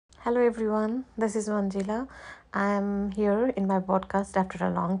Hello everyone, this is Manjila. I am here in my podcast after a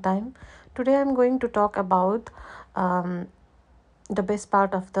long time. Today I'm going to talk about um, the best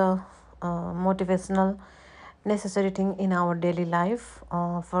part of the motivational necessary thing in our daily life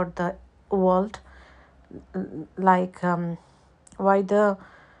for the world, like why the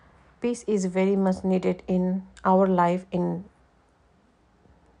peace is very much needed in our life in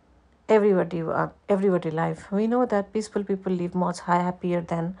everybody life. We know that peaceful people live much happier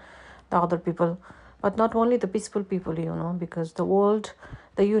than the other people, but not only the peaceful people, because the world,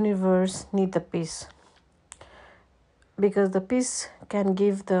 the universe need the peace, because the peace can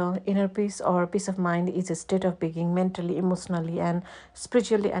give the inner peace or peace of mind is a state of being mentally, emotionally, and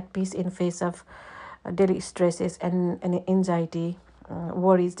spiritually at peace in face of daily stresses and anxiety,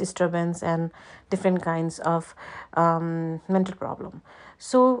 worries, disturbance, and different kinds of mental problem.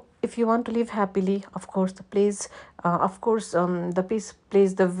 So if you want to live happily, of course the peace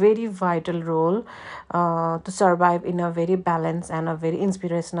plays the very vital role to survive in a very balanced and a very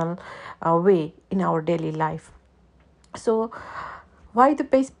inspirational way in our daily life. So why the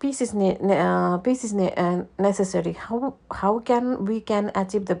peace is necessary? How can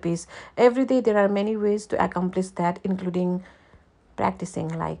achieve the peace every day? There are many ways to accomplish that, including practicing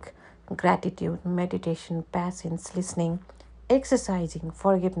like gratitude, meditation, patience, listening, exercising,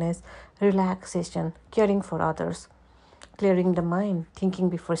 forgiveness, relaxation, caring for others, clearing the mind, thinking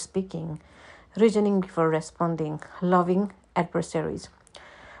before speaking, reasoning before responding, loving adversaries.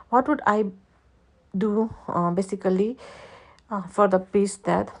 What would I do basically for the peace?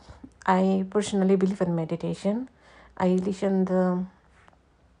 That I personally believe in meditation. I listen the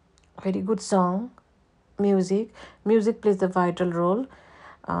very good song, music plays the vital role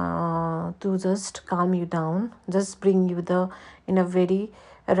to just calm you down, just bring you the in a very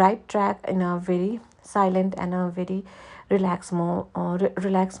right track, in a very silent and a very relaxed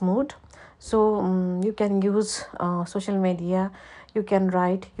mood. So you can use social media, you can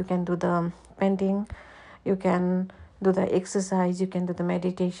write, you can do the painting, you can do the exercise, you can do the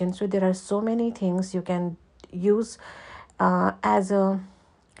meditation. So there are so many things you can use as a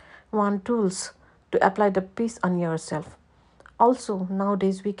one tools to apply the peace on yourself. Also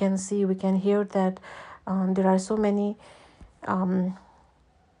nowadays we can hear that there are so many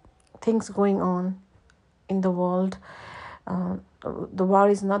things going on in the world. uh, the war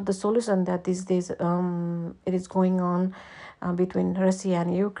is not the solution that these days it is going on between Russia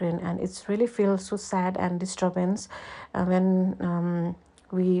and Ukraine, and it's really feels so sad and disturbance when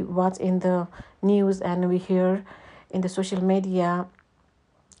we watch in the news and we hear in the social media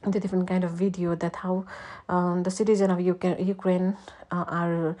the different kind of video that how the citizen of Ukraine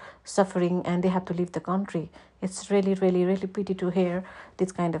are suffering and they have to leave the country. It's really, really, really pity to hear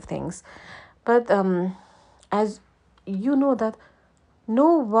these kind of things. But as you know that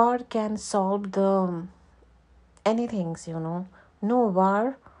no war can solve the anything, no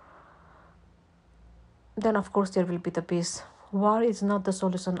war, then of course there will be the peace. War is not the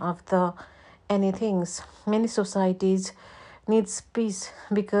solution of the anythings. Many societies needs peace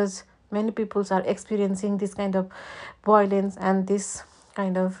because many peoples are experiencing this kind of violence and this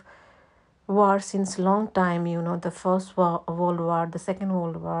kind of war since long time. The first world war, the second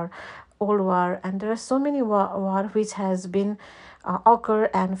world war, old war, and there are so many war which has been occur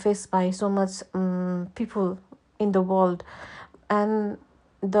and faced by so much people in the world, and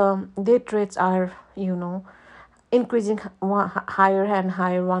the death rates are increasing higher and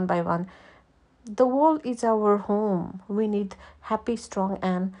higher one by one. The world is our home. We need happy, strong,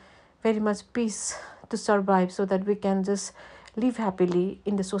 and very much peace to survive so that we can just live happily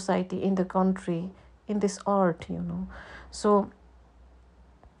in the society, in the country, in this earth. So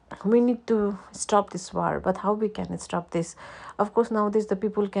we need to stop this war. But how we can stop this? Of course, nowadays the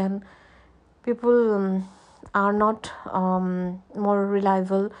people are not more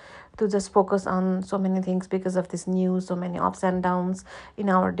reliable to just focus on so many things because of this news, so many ups and downs in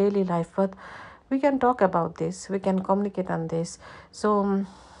our daily life. But we can talk about this, we can communicate on this. So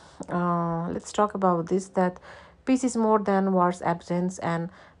let's talk about this, that peace is more than war's absence. And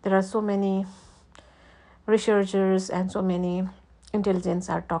there are so many researchers and so many intelligence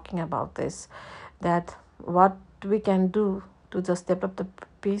are talking about this, that what we can do to just develop the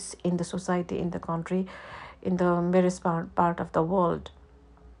peace in the society, in the country, in the various part of the world.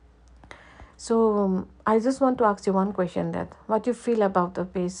 So I just want to ask you one question, that what you feel about the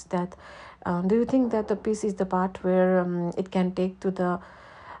peace, that do you think that the peace is the part where it can take to the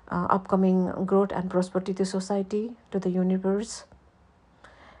upcoming growth and prosperity to society, to the universe?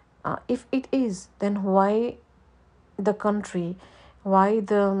 If it is, then why the country, why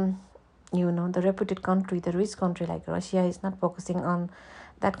the the reputed country, the rich country like Russia is not focusing on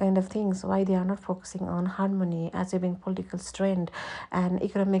that kind of things, why they are not focusing on harmony, achieving political strength and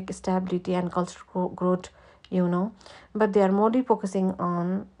economic stability and cultural growth, but they are mostly focusing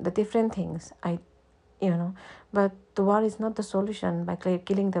on the different things, but the war is not the solution. By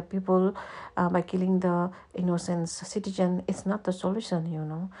killing the people, by killing the innocent citizen, it's not the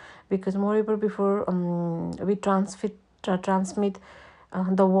solution, because moreover, before we transmit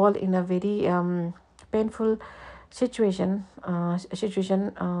the world in a very painful situation,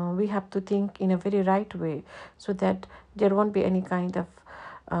 we have to think in a very right way, so that there won't be any kind of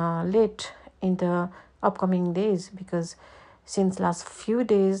late in the upcoming days, because since last few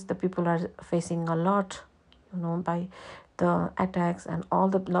days the people are facing a lot, by the attacks, and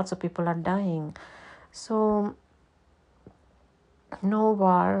lots of people are dying. So no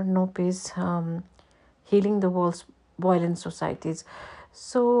war, no peace, healing the world's violent societies.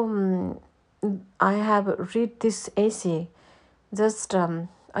 So I have read this essay just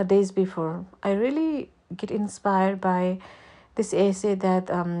a days before. I really get inspired by this essay that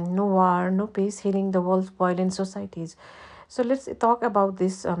no war, no peace, healing the world's violent societies. So let's talk about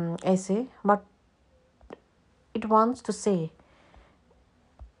this essay, what it wants to say.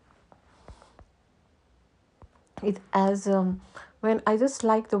 It as when I just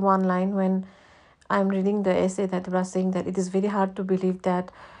like the one line when I'm reading the essay, that was saying that it is very hard to believe that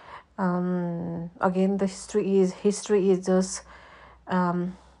again the history is just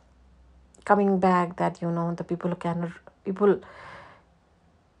coming back, that the people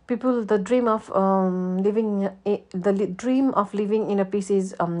the dream of dream of living in a peace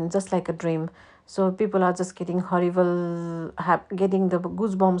is just like a dream. So people are just getting getting the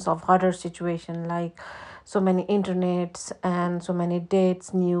goosebumps of horror situation, like so many internets and so many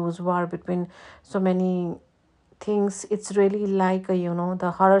dates, news, war between so many things. It's really like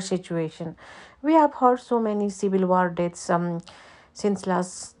the horror situation. We have heard so many civil war deaths since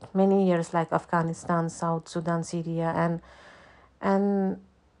last many years, like Afghanistan, South Sudan, Syria, and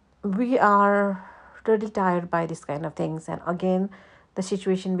we are really tired by this kind of things. And again, the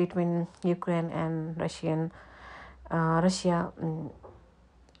situation between Ukraine and Russia,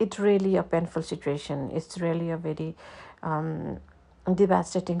 it's really a painful situation. It's really a very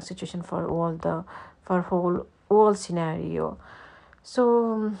devastating situation for whole world scenario.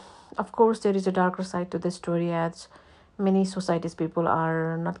 So of course there is a darker side to the story, as many societies people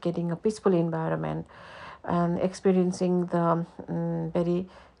are not getting a peaceful environment and experiencing the very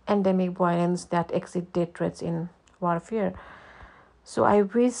endemic violence that exceed death threats in warfare. So I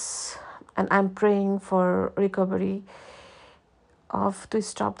wish, and I'm praying for recovery to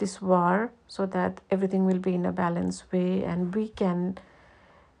stop this war, so that everything will be in a balanced way, and we can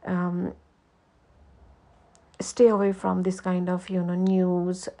stay away from this kind of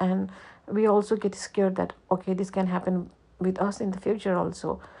news. And we also get scared that okay, this can happen with us in the future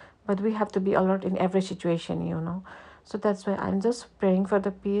also, but we have to be alert in every situation. So that's why I'm just praying for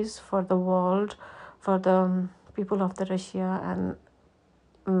the peace, for the world, for the people of the Russia, and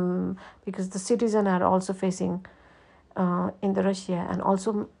because the citizens are also facing in the Russia, and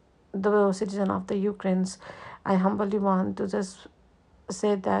also the citizen of the Ukraines. I humbly want to just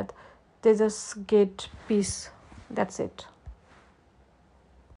say that they just get peace. That's it.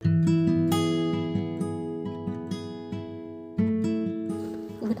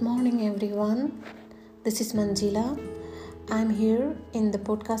 Good morning, everyone. This is Manjila. I'm here in the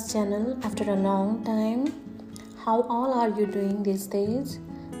podcast channel after a long time. How all are you doing these days?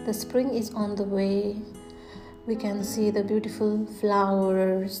 The spring is on the way. We can see the beautiful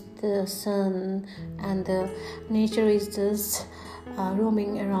flowers, the sun, and the nature is just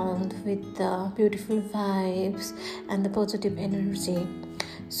roaming around with the beautiful vibes and the positive energy.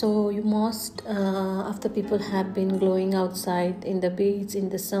 So most of the people have been going outside in the beach, in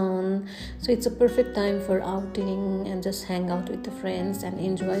the sun. So it's a perfect time for outing and just hang out with the friends and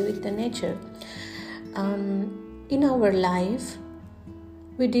enjoy with the nature. In our life,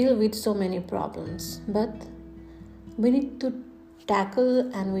 we deal with so many problems, but we need to tackle,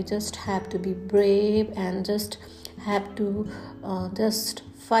 and we just have to be brave and just have to just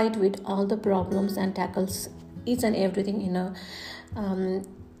fight with all the problems and tackle each and everything in a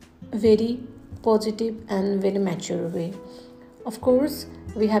very positive and very mature way. Of course,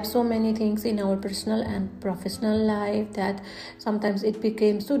 we have so many things in our personal and professional life that sometimes it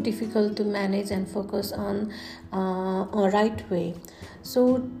became so difficult to manage and focus on a right way.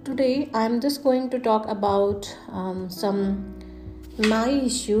 So today I'm just going to talk about some my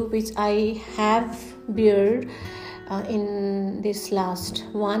issue which I have bear in this last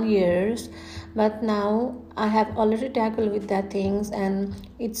 1 year, but now I have already tackled with that things, and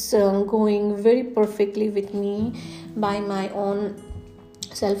it's going very perfectly with me by my own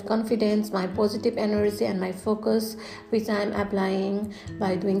self-confidence, my positive energy, and my focus, which I am applying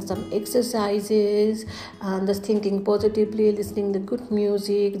by doing some exercises and just thinking positively, listening to good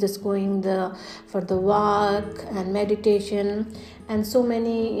music, just going for the walk and meditation, and so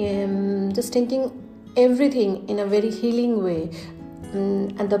many just thinking everything in a very healing way.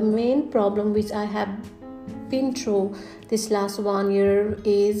 And the main problem which I have been through this last 1 year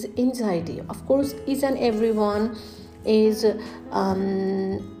is anxiety. Of course, each and everyone is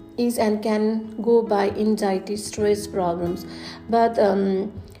and can go by anxiety, stress problems, but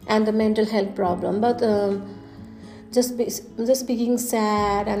and the mental health problem, but just being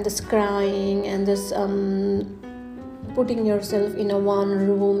sad and just crying and just putting yourself in a one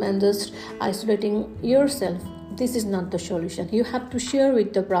room and just isolating yourself, this is not the solution. You have to share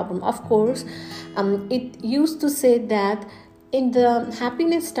with the problem. Of course, it used to say that in the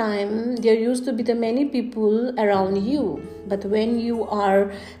happiness time there used to be the many people around you, but when you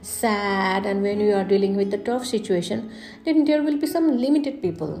are sad and when you are dealing with the tough situation, then there will be some limited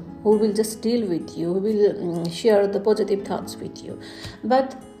people who will just deal with you, who will share the positive thoughts with you.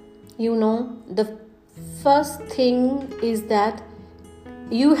 But the first thing is that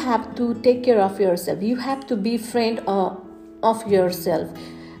you have to take care of yourself. You have to be friend of yourself.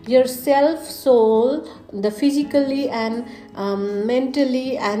 Your self, soul, the physically and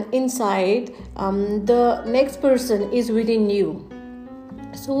mentally and inside, the next person is within you.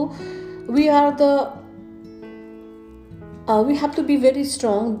 So we have to be very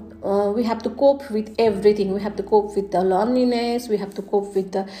strong. We have to cope with everything. We have to cope with the loneliness. We have to cope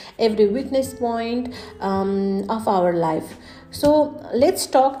with every weakness point of our life. So let's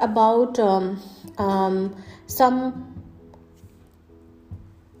talk about some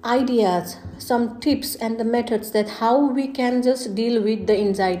ideas, some tips and the methods that how we can just deal with the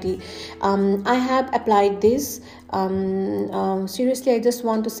anxiety. I have applied this. Seriously, I just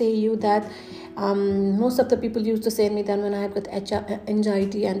want to say you that most of the people used to say me that when I have got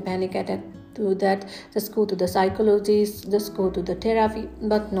anxiety and panic attack, to that just go to the psychologist, just go to the therapy.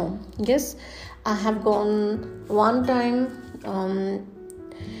 But no, yes, I have gone one time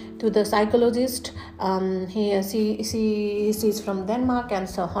to the psychologist. She's from Denmark, and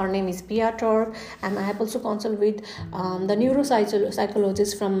so her name is Pia Torp. And I have also consulted with the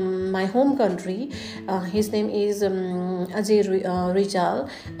neuropsychologist from my home country. His name is Ajay Rijal,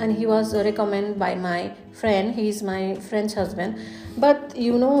 and he was recommended by my friend. He is my friend's husband. But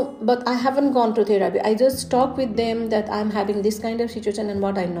I haven't gone to therapy. I just talk with them that I'm having this kind of situation and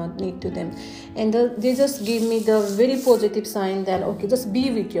what I need to them, and they just give me the very positive sign that okay, just be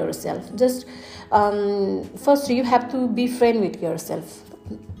with yourself. Just first you have to be friend with yourself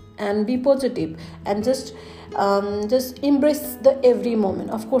and be positive and just embrace the every moment.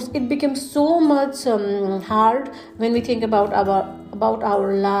 Of course, it becomes so much hard when we think about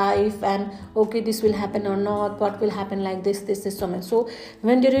our life and okay, this will happen or not, what will happen, like this is so much. So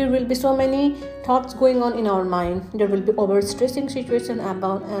when there will be so many thoughts going on in our mind, there will be over stressing situation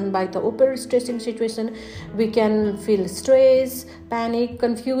and by the over stressing situation we can feel stress, panic,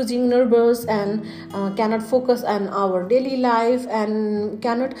 confusing, nervous, and cannot focus on our daily life and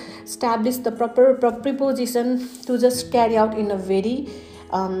cannot establish the proper preposition to just carry out in a very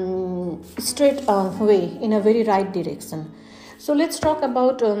straight way, in a very right direction. So let's talk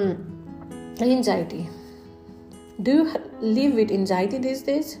about anxiety. Do you live with anxiety these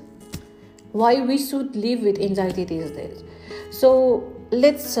days? Why we should live with anxiety these days? So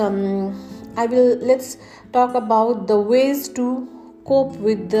let's talk about the ways to cope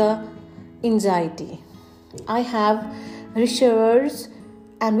with the anxiety. I have research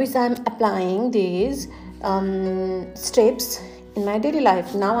and which I'm applying these steps in my daily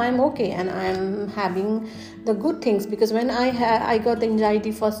life. Now I'm okay and I'm having the good things, because when I got the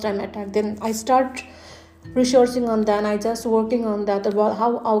anxiety first time attack, then I start researching on that. I just working on that about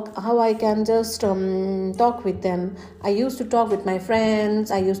how I can just talk with them. I used to talk with my friends.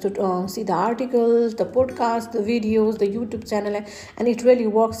 I used to see the articles, the podcasts, the videos, the YouTube channel, and it really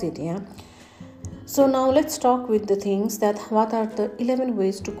works it. Yeah. So now let's talk with the things that what are the 11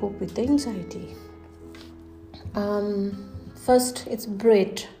 ways to cope with the anxiety. First, it's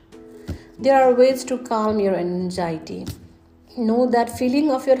breath. There are ways to calm your anxiety. Know that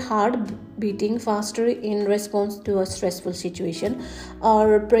feeling of your heart beating faster in response to a stressful situation,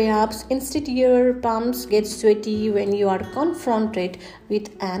 or perhaps instead your palms get sweaty when you are confronted with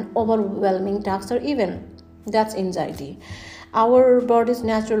an overwhelming task or event. That's anxiety. Our body's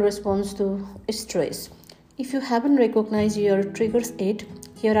natural response to stress. If you haven't recognized your triggers yet,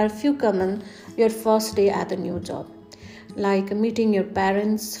 here are a few common your first day at a new job, like meeting your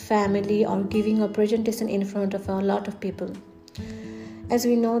parents, family, or giving a presentation in front of a lot of people. As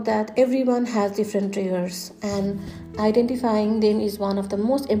we know that everyone has different triggers, and identifying them is one of the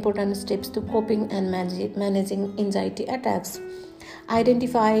most important steps to coping and managing anxiety attacks.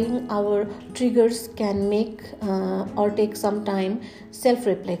 Identifying our triggers can make or take some time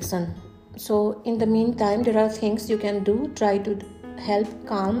self-reflection. So in the meantime, there are things you can do. Try to help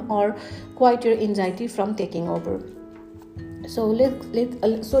calm or quiet your anxiety from taking over. So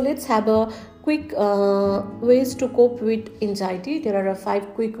let's have a quick ways to cope with anxiety. There are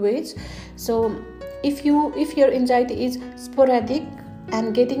 5 quick ways. So if your anxiety is sporadic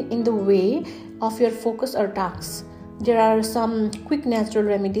and getting in the way of your focus or tasks, there are some quick natural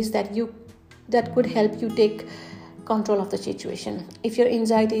remedies that could help you take control of the situation. If your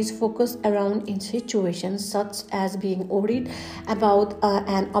anxiety is focused around in situations such as being worried about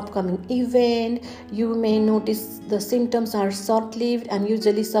an upcoming event, you may notice the symptoms are short-lived and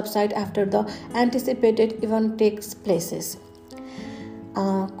usually subside after the anticipated event takes place.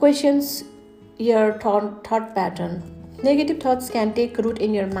 Questions your thought pattern. Negative thoughts can take root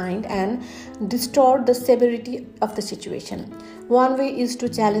in your mind and distort the severity of the situation. One way is to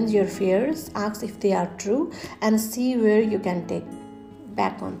challenge your fears, ask if they are true, and see where you can take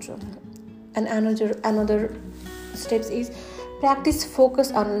back control. And another steps is practice focus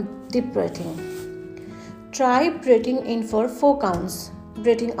on deep breathing. Try breathing in for 4 counts,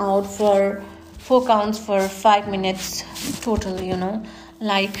 breathing out for 4 counts for 5 minutes total,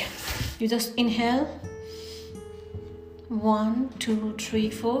 like you just inhale 1, 2, 3,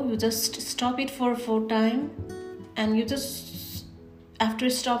 4. You just stop it for 4 times, and you just, after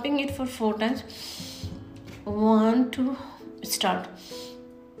stopping it for 4 times, 1, 2, start.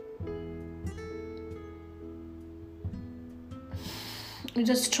 You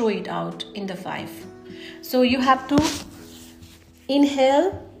just throw it out in the 5. So you have to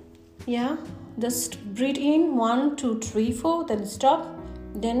inhale, just breathe in 1, 2, 3, 4, then stop,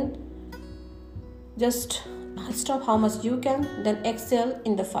 then just stop how much you can, then exhale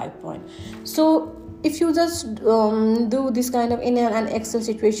in the 5 point. So if you just do this kind of inhale and exhale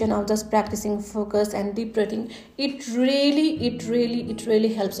situation of just practicing focus and deep breathing, it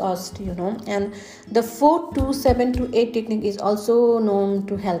really helps us, and the 4 to 7 to 8 technique is also known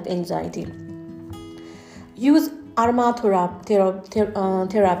to help anxiety. Use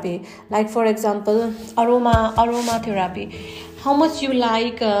aromatherapy, like for example aromatherapy. How much you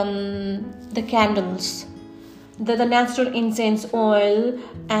like the candles, the natural incense oil,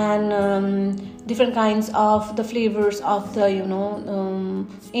 and different kinds of the flavors of the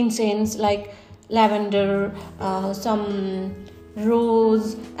incense, like lavender, some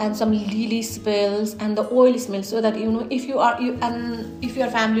rose, and some lily smells, and the oil smells, so that if you are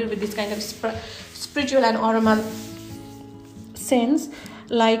familiar with this kind of spiritual and aroma scents,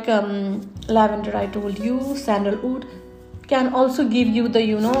 like lavender, I told you, sandalwood can also give you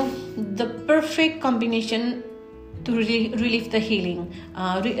the perfect combination to relieve the healing,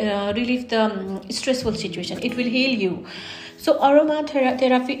 relieve the stressful situation. It will heal you. So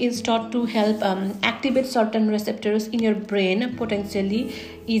aromatherapy is taught to help activate certain receptors in your brain, potentially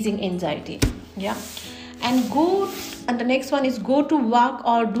easing anxiety. And the next one is go to walk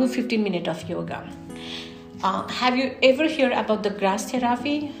or do 15 minutes of yoga. Have you ever heard about the grass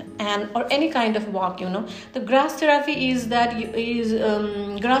therapy or any kind of walk? The grass therapy is therapy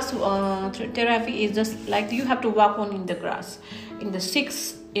is just like you have to walk on in the grass. In the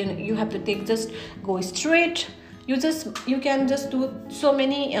 6, you have to go straight. You can just do so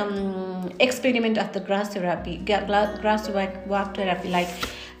many experiment of the grass therapy, grass walk therapy, like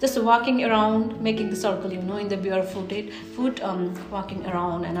just walking around, making the circle, in the barefooted foot, walking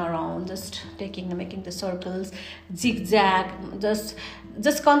around and around, just making the circles, zigzag. Just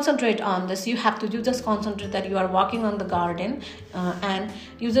concentrate on this. You just concentrate that you are walking on the garden, and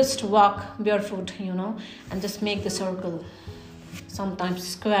you just walk barefoot, and just make the circle. Sometimes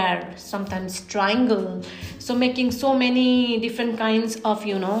square, sometimes triangle. So making so many different kinds of,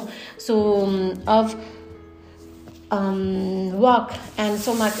 walk, and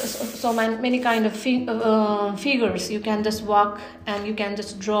many kind of figures. You can just walk, and you can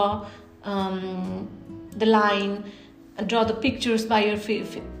just draw the line, draw the pictures by your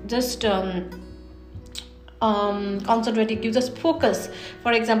feet. Just concentrating. You just focus.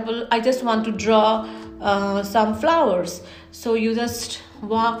 For example, I just want to draw some flowers. So you just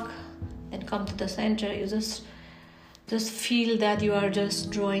walk and come to the center. You just feel that you are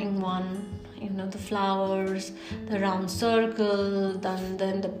just drawing one, the flowers, the round circle,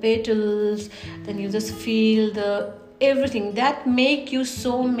 then the petals. Then you just feel the everything that make you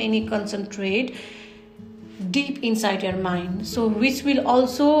so many concentrate deep inside your mind. So which will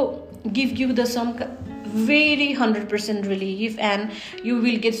also give you the some very 100% relief, and you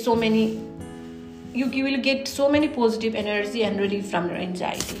will get so many positive energy and relief from your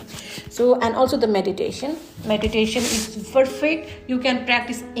anxiety. So, and also the meditation is perfect. You can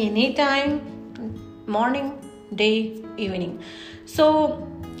practice anytime, morning, day, evening. So,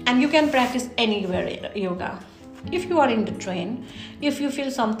 and you can practice anywhere yoga. If you are in the train, if you feel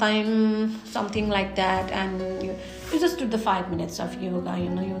something like that, and you just do the 5 minutes of yoga,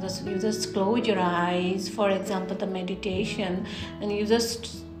 you just close your eyes, for example the meditation, and you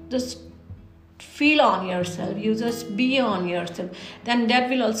just feel on yourself, you just be on yourself, then that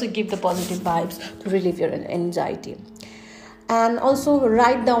will also give the positive vibes to relieve your anxiety. And also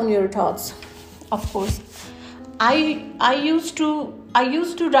write down your thoughts. Of course, I used to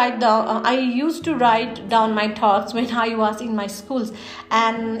write down my thoughts when I was in my schools.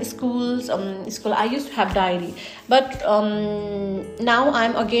 School I used to have diary, but now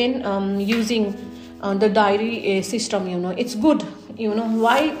I'm again using the diary system. It's good.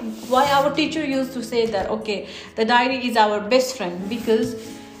 Why our teacher used to say that, okay, the diary is our best friend, because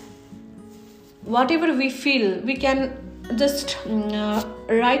whatever we feel, we can just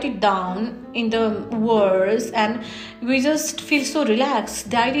write it down in the words, and we just feel so relaxed.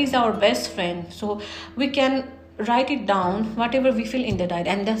 Diary is our best friend, so we can write it down, whatever we feel in the diary,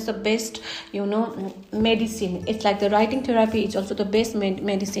 and that's the best medicine. It's like the writing therapy is also the best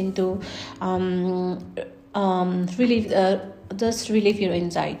medicine to relieve your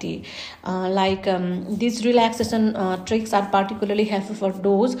anxiety. These relaxation tricks are particularly helpful for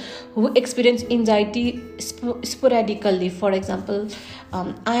those who experience anxiety sporadically. For example,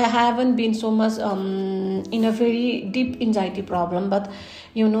 I haven't been so much in a very deep anxiety problem, but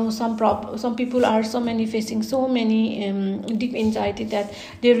some people are facing so many deep anxiety that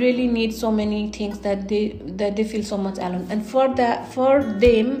they really need so many things, that they feel so much alone, and for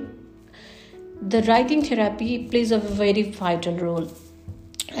them the writing therapy plays a very vital role.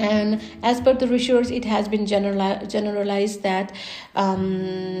 And as per the research, it has been generalized that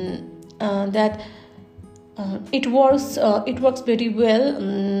it works very well,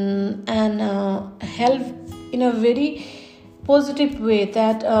 and help in a very positive way,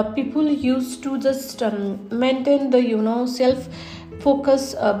 that people used to just maintain the self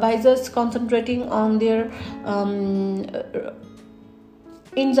focus by just concentrating on their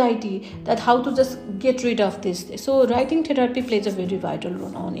anxiety, that how to just get rid of this. So writing therapy plays a very vital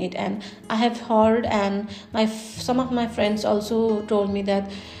role on it, and I have heard, and some of my friends also told me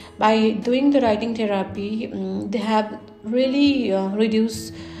that by doing the writing therapy, they have really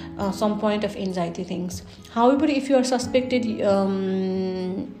reduced some point of anxiety things. However, if you are suspected, you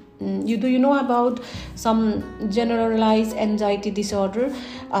know about some generalized anxiety disorder,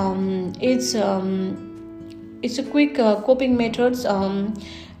 it's a quick coping methods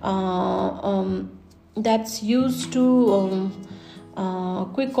that's used to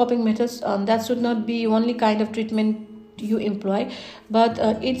quick coping methods. That should not be only kind of treatment you employ, but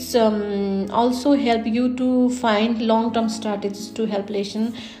it's also help you to find long-term strategies to help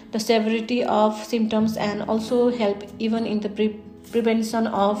lessen the severity of symptoms, and also help even in the prevention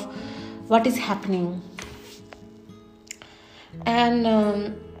of what is happening. And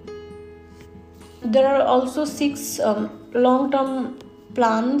there are also 6 long-term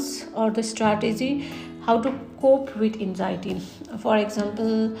plans or the strategy how to cope with anxiety. For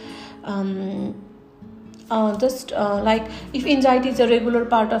example, like if anxiety is a regular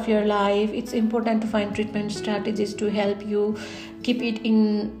part of your life, it's important to find treatment strategies to help you keep it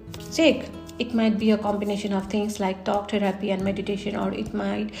in check. It might be a combination of things like talk therapy and meditation, or it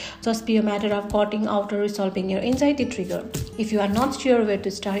might just be a matter of cutting out or resolving your anxiety trigger. If you are not sure where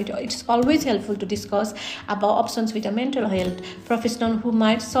to start, it's always helpful to discuss about options with a mental health professional who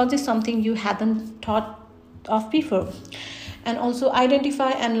might suggest something you hadn't thought of before. And also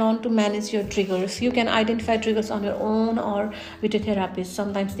identify and learn to manage your triggers. You can identify triggers on your own or with a therapist.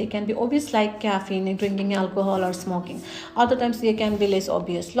 Sometimes they can be obvious, like caffeine, drinking alcohol, or smoking. Other times they can be less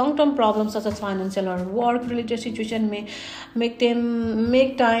obvious. Long-term problems such as financial or work-related situation may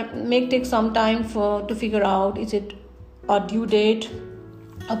take some time to figure out, is it a due date,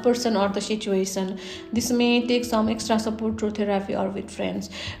 a person, or the situation. This may take some extra support through therapy or with friends.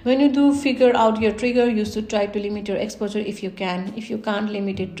 When you do figure out your trigger, you should try to limit your exposure if you can. If you can't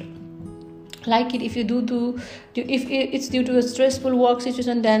limit it, if it's due to a stressful work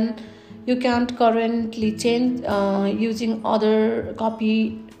situation, then you can't currently change. Using other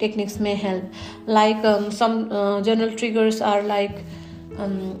copy techniques may help. Some general triggers are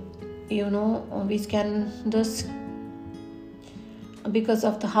which can just, because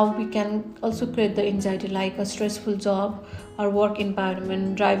of how we can also create the anxiety, like a stressful job or work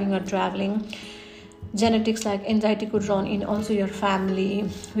environment, driving or traveling. genetics like anxiety could run in also your family,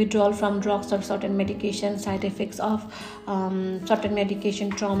 withdrawal from drugs or certain medication, side effects of certain medication,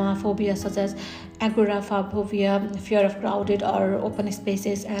 trauma, phobia such as agoraphobia, fear of crowded or open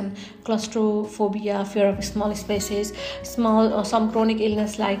spaces, and claustrophobia, fear of small spaces, small or some chronic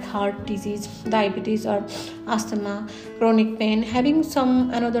illness like heart disease, diabetes or asthma, chronic pain, having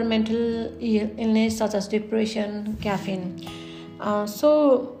some another mental illness such as depression, caffeine.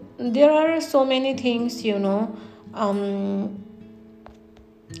 So there are so many things,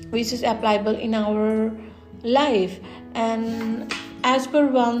 which is applicable in our life. And as per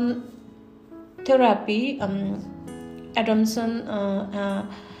one therapy, Adamson,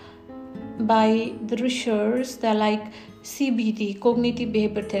 by the research, they're like CBT, cognitive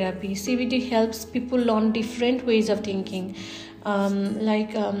behavior therapy. CBT helps people learn different ways of thinking, how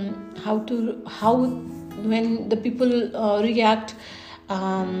when the people react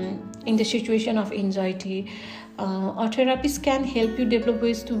in the situation of anxiety. Our therapists can help you develop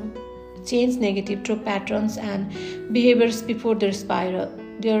ways to change negative thought patterns and behaviors before they spiral.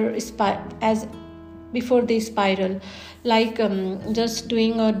 Before they spiral, like just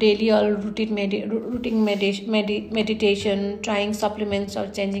doing a daily or routine meditation, trying supplements or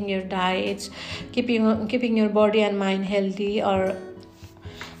changing your diets, keeping your body and mind healthy, or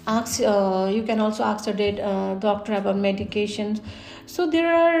you can also ask a doctor about medications. So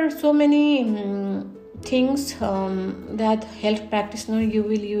there are so many things that health practitioner you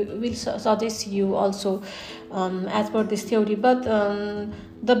will suggest you also as per this theory. But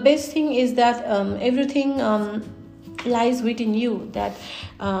the best thing is that everything lies within you, that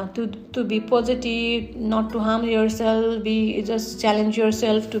to be positive, not to harm yourself, just challenge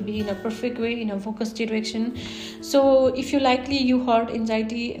yourself to be in a perfect way, in a focused direction. So if you heard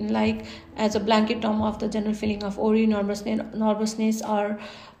anxiety like as a blanket term of the general feeling of worry, nervousness, or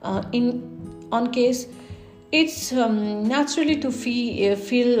on case, it's naturally to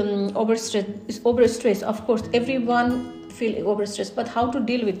feel overstressed. Of course, everyone feel overstressed, but how to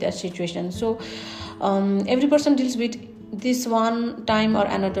deal with that situation? So every person deals with this one time or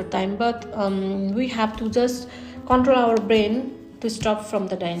another time, but we have to just control our brain to stop from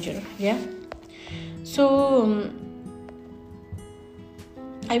the danger. So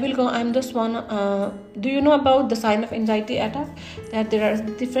I will go. I'm just one. Do you know about the sign of anxiety attack? That there are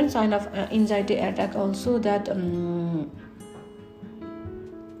different sign of anxiety attack also that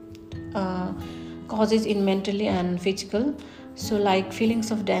causes in mentally and physical. So like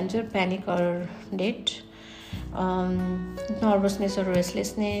feelings of danger, panic or death, nervousness or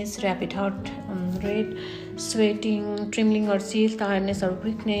restlessness, rapid heart rate, sweating, trembling or chills, tiredness or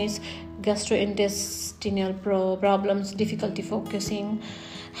weakness, gastrointestinal problems, difficulty focusing,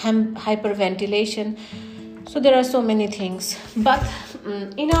 hyperventilation. So there are so many things, but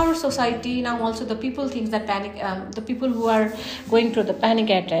in our society now also the people think that panic, the people who are going through the panic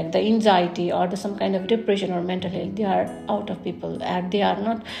attack, the anxiety or some kind of depression or mental health, they are out of people and they are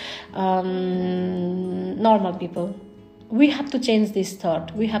not normal people. We have to change this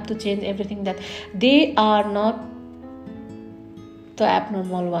thought. We have to change everything, that they are not the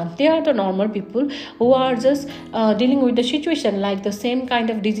abnormal one. They are the normal people who are just dealing with the situation, like the same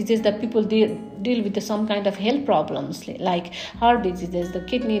kind of diseases that people deal with some kind of health problems, like heart diseases, the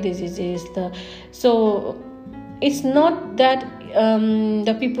kidney diseases. So it's not that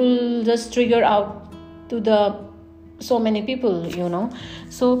the people just trigger out to the so many people,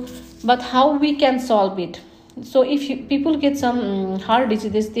 So, but how we can solve it? So if people get some heart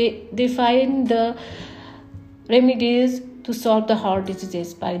diseases, they find the remedies to solve the heart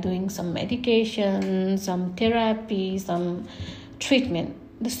diseases by doing some medication, some therapy, some treatment.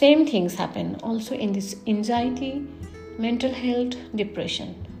 The same things happen also in this anxiety, mental health,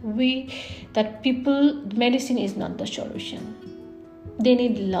 depression. Medicine is not the solution. They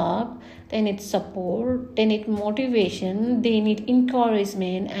need love, they need support, they need motivation, they need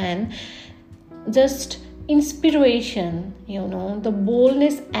encouragement and just inspiration, the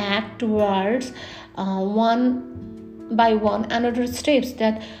boldness act towards one by one another steps,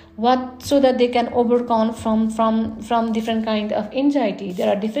 so that they can overcome from different kind of anxiety. There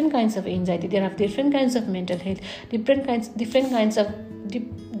are different kinds of anxiety, there are different kinds of mental health, different kinds of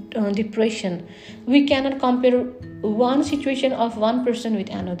depression. We cannot compare one situation of one person with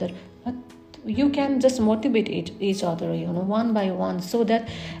another, but you can just motivate each other, one by one, so that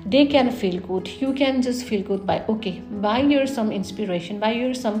they can feel good. You can just feel good by your some inspiration, by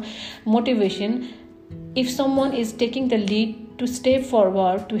your some motivation. If someone is taking the lead to step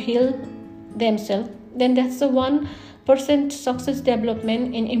forward to heal themselves, then that's the one percent success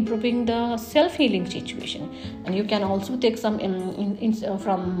development in improving the self-healing situation. And you can also take some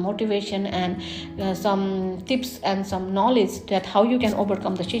from motivation and some tips and some knowledge that how you can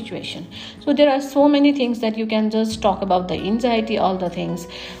overcome the situation. So there are so many things that you can just talk about the anxiety, all the things.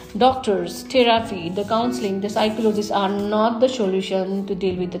 Doctors, therapy, the counseling, the psychologists are not the solution to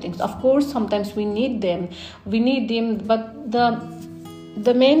deal with the things. Of course, sometimes we need them, but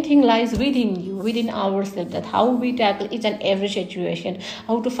the main thing lies within you, within ourselves, that how we tackle each and every situation,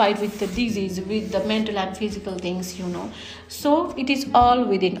 how to fight with the disease, with the mental and physical things, so it is all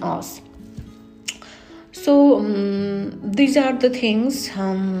within us. So these are the things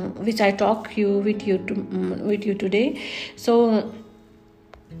which I talk with you today. So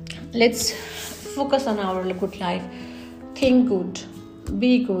let's focus on our good life. Think good,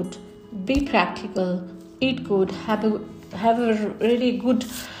 be practical, eat good, have a really good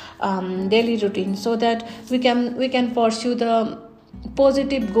daily routine, so that we can pursue the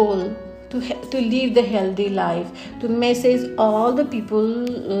positive goal to live the healthy life, to message all the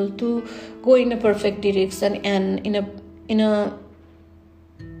people to go in a perfect direction and in a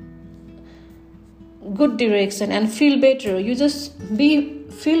good direction and feel better. You just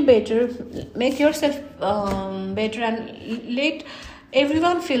feel better, make yourself better, and let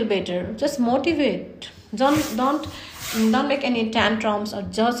everyone feel better. Just motivate. Don't make any tantrums or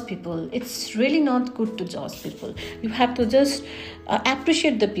judge people. It's really not good to judge people. You have to just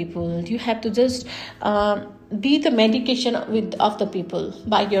appreciate the people. You have to just be the medication of the people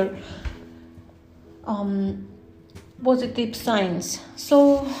by your positive signs.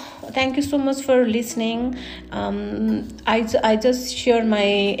 So thank you so much for listening. I just share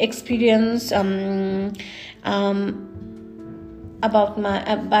my experience about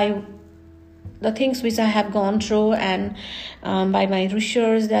by the things which I have gone through, and by my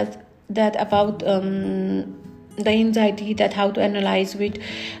research that about the anxiety, that how to analyze with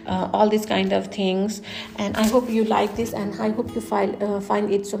all these kind of things. And I hope you like this, and I hope you find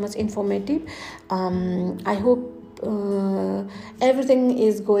it so much informative. I hope everything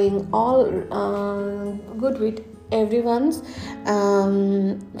is going all good with everyone's.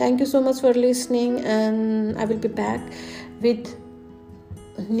 Thank you so much for listening, and I will be back with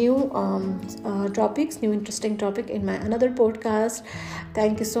new topics, new interesting topic in my another podcast.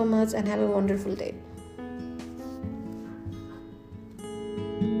 Thank you so much, and have a wonderful day.